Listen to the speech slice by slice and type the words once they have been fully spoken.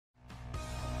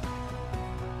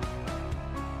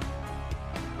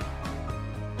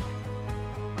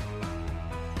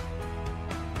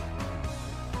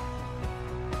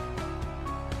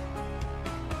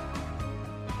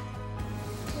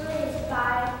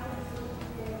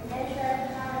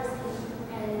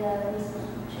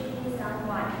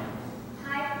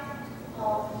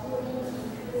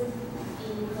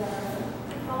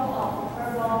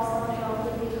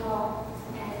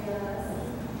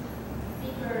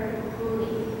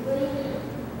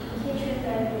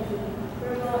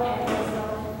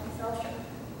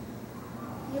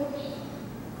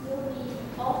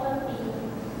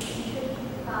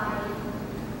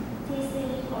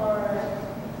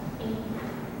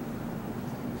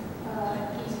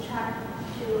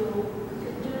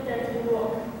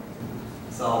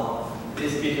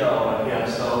picture over here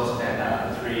shows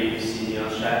that 3 senior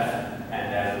chefs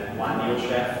and then 1 new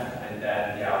chef, and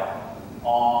then they are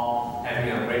all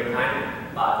having a great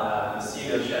time. But the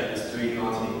senior chef is doing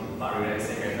nothing but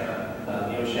relaxing, and the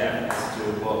new chef has to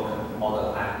work all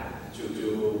the time to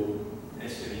do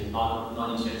actually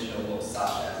non-essential work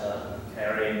such as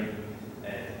carrying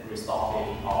and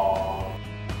restocking or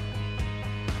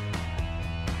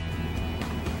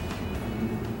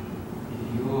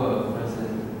you were a person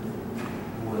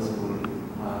who was bullied,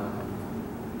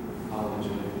 how would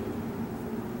you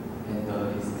handle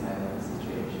this kind of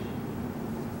situation?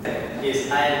 Yes,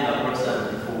 I am the person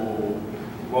who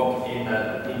worked in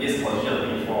this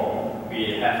position before. We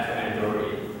have to handle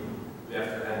it. We have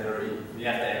to handle it. We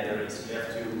have to handle it. We have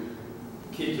to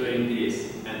keep doing this,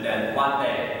 and then one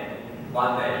day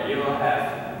you will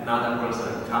have another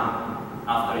person come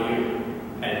after you,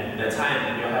 and the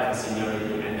time you will have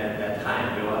seniority, and then that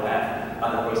time you will have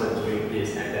other person doing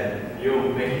this, and then you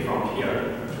make it from here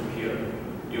to here.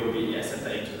 You will be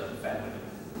accepted into the family.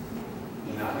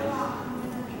 You know what I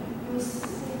mean? You see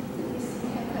this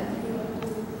happen, you will do,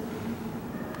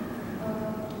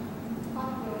 what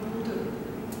will you do?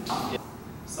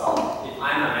 So if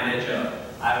I'm a manager,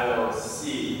 I will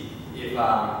see if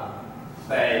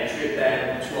they treat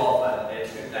them too often, they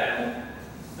treat them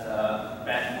the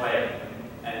bad way,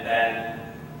 and then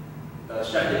the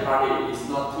chef de partie is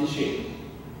not teaching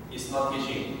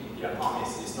their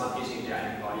homies, is not teaching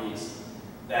their employees,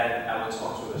 then I will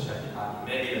talk to the chef de partie.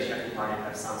 Maybe the chef de partie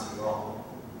has something wrong,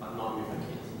 but not with the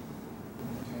kids.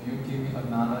 Can you give me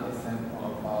another example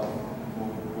about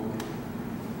bullying?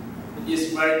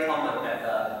 It's very common that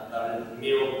the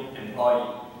new employee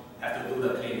have to do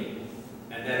the cleaning,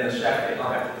 and then the chef they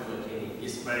don't have to do the cleaning.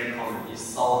 It's very common. It's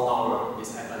so normal.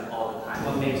 It's happened all the time.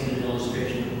 What makes it an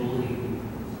illustration of bullying?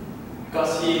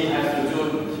 Because he has to do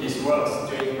his works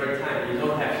during break time. He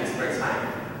don't have his break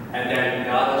time, and then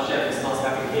the other chef is not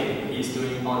helping him. He's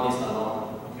doing all this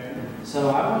alone. Okay. So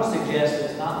I want to suggest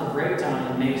it's not the break time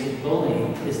that makes it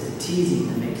bullying, it's the teasing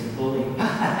that makes it bullying.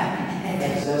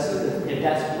 Excessive. If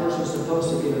that's a person supposed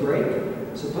to get a break,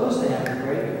 supposed to have a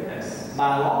break, Yes.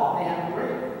 by law they have a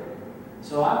break.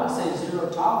 So I would say 0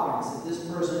 tolerance, that this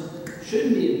person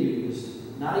shouldn't be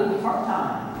abused, not even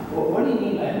part-time. What do you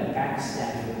mean by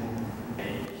backstabbing?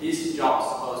 His job is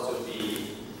supposed to be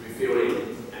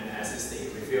refueling and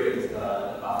assisting, refueling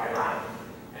the buffet line,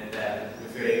 and then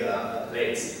refueling the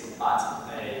plates. But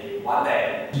one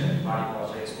day, chef party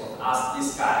project was asked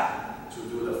this guy to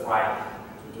do the frying,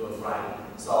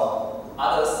 So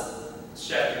others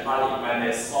chef party, when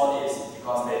they saw this,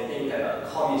 because they think that the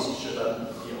commies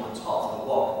shouldn't be on top of the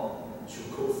work to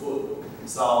cook food.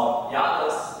 So the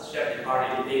others chef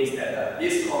party thinks that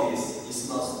this commies is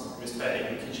not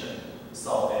respecting the kitchen.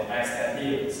 So they backstab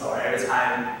him. So every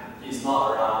time he's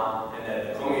not around, and then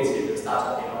the community will start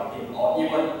talking about him. Or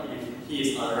even if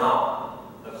he is around,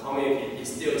 the community is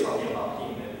still talking about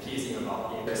him and teasing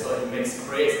about him. So it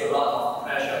creates a lot of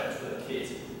pressure to the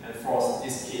kids and force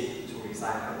this kid to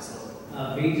resign himself.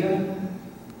 Vita,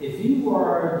 if you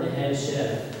were the head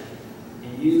chef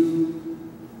and you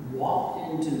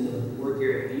walked into the work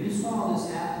area and you saw this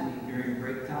happening during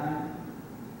break time,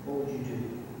 what would you do?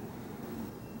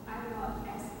 I will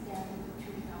ask them to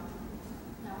help.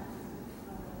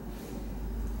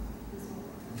 This one.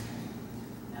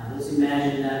 Now let's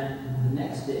imagine that the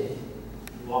next day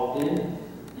you walked in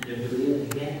and they're doing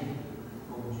it again.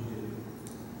 What would you do?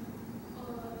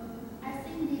 I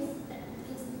think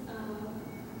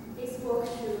this work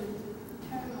should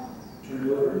turn on. Turn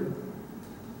it over?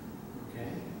 Okay.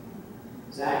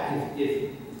 Zach, if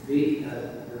you're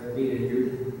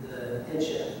the head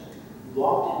chef, you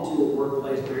walked into a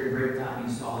workplace during break time,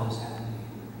 you saw this happening.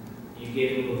 You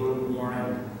gave him a verbal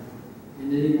warning, and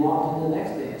then you walked in the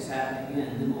next day, it's happening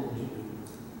again, then what would you do?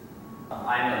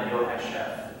 I'm a new head chef,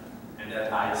 and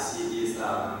that I see this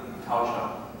culture,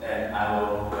 then I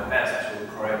will do my best to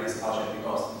correct this culture,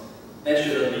 because there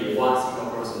shouldn't be one single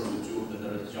person to do the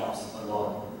dirty jobs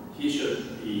alone. He should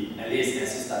be at least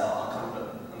assisted or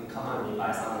accompanied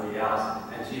by somebody else,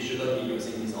 and he shouldn't be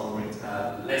using his own rate.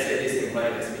 Let's say this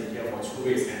employee has been here for 2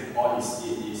 weeks, and all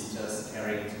he is just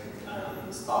carrying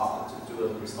stuff to do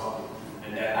the restocking.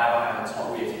 And then I will have a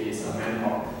talk with his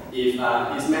mentor. If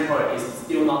his mentor is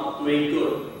still not doing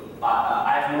good, but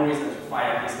I have no reason to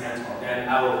fire his mentor, then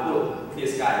I will put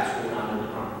this guy to another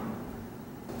department.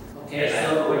 Okay,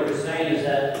 so what you're saying is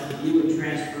that you would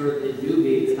transfer the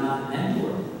newbie to not the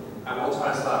mentor. I won't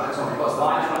transfer mentor because the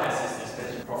mentor has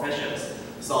his professions.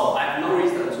 So I have no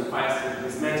reason to fire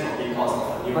his mentor because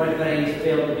of a new. But he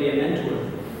failed to be a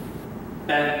mentor.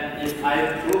 Then if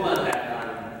I've proven that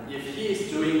if he is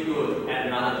doing good at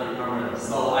another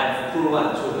So I've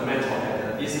proven to the mentor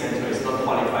that this mentor is not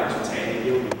qualified to take the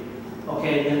newbie.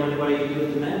 Okay, then what do you do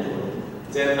with the mentor?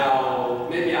 Then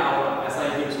maybe I'll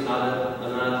assign him to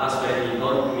another task where he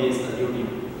don't miss the newbie,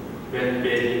 when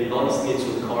he don't need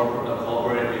to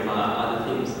cooperate with other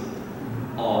teams.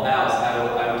 Or else I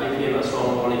will give him a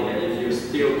strong warning that if you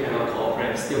still cannot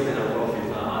cooperate, still cannot work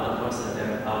with other person,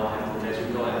 then I will have to let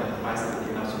you go and find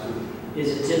something else to do.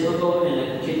 Is it typical in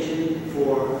a kitchen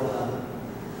for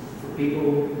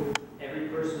people, every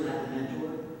person has a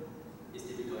mentor? It's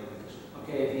typical in the kitchen.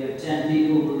 Okay, if you have 10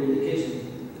 people who are in the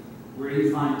kitchen, where do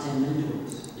you find 10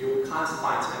 mentors? You can't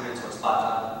find 10 mentors,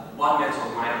 but one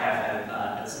mentor might have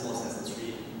as most as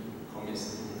 3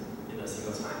 commies in a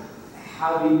single time.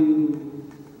 How do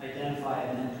you identify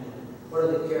a mentor? What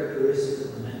are the characteristics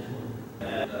of a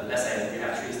mentor? Let's say you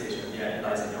have 3 stations, you are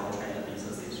utilizing your own trainer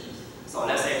diesel stations. So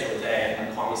let's say today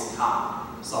a commis come,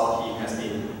 so he has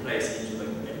been placed into the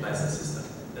equalizer system,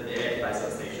 the equalizer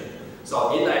station.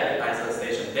 So in the equalizer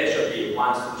station, there should be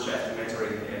one sous chef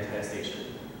mentoring the entire station.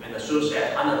 And the sous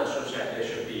chef, under the sous chef, there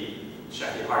should be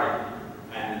chef de partie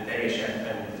and demi chef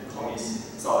and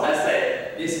commis. So let's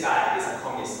say this guy is a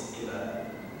commis in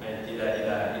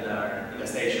the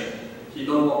station. He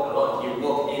don't work alone, he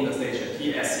work in the station.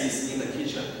 He assists in the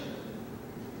kitchen.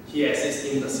 He assists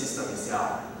in the system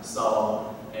itself.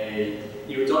 So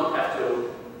you don't have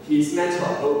to, his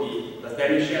mentor will be the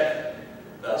demi chef,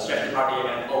 the chef de partie,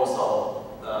 and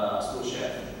also the sous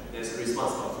chef is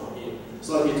responsible for him.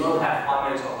 So you don't have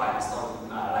one mentor by his own,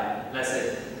 like let's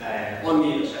say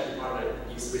only the chef de partie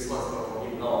is responsible for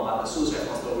him. No, but the sous chef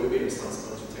also will be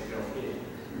responsible to take care of him.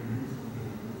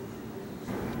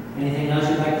 Anything else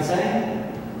you'd like to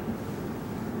say?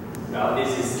 Well,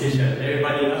 this is kitchen.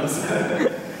 Everybody knows.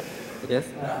 Yes.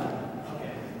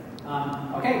 Okay.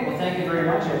 Okay. Well, thank you very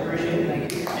much. I appreciate it.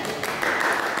 Thank you.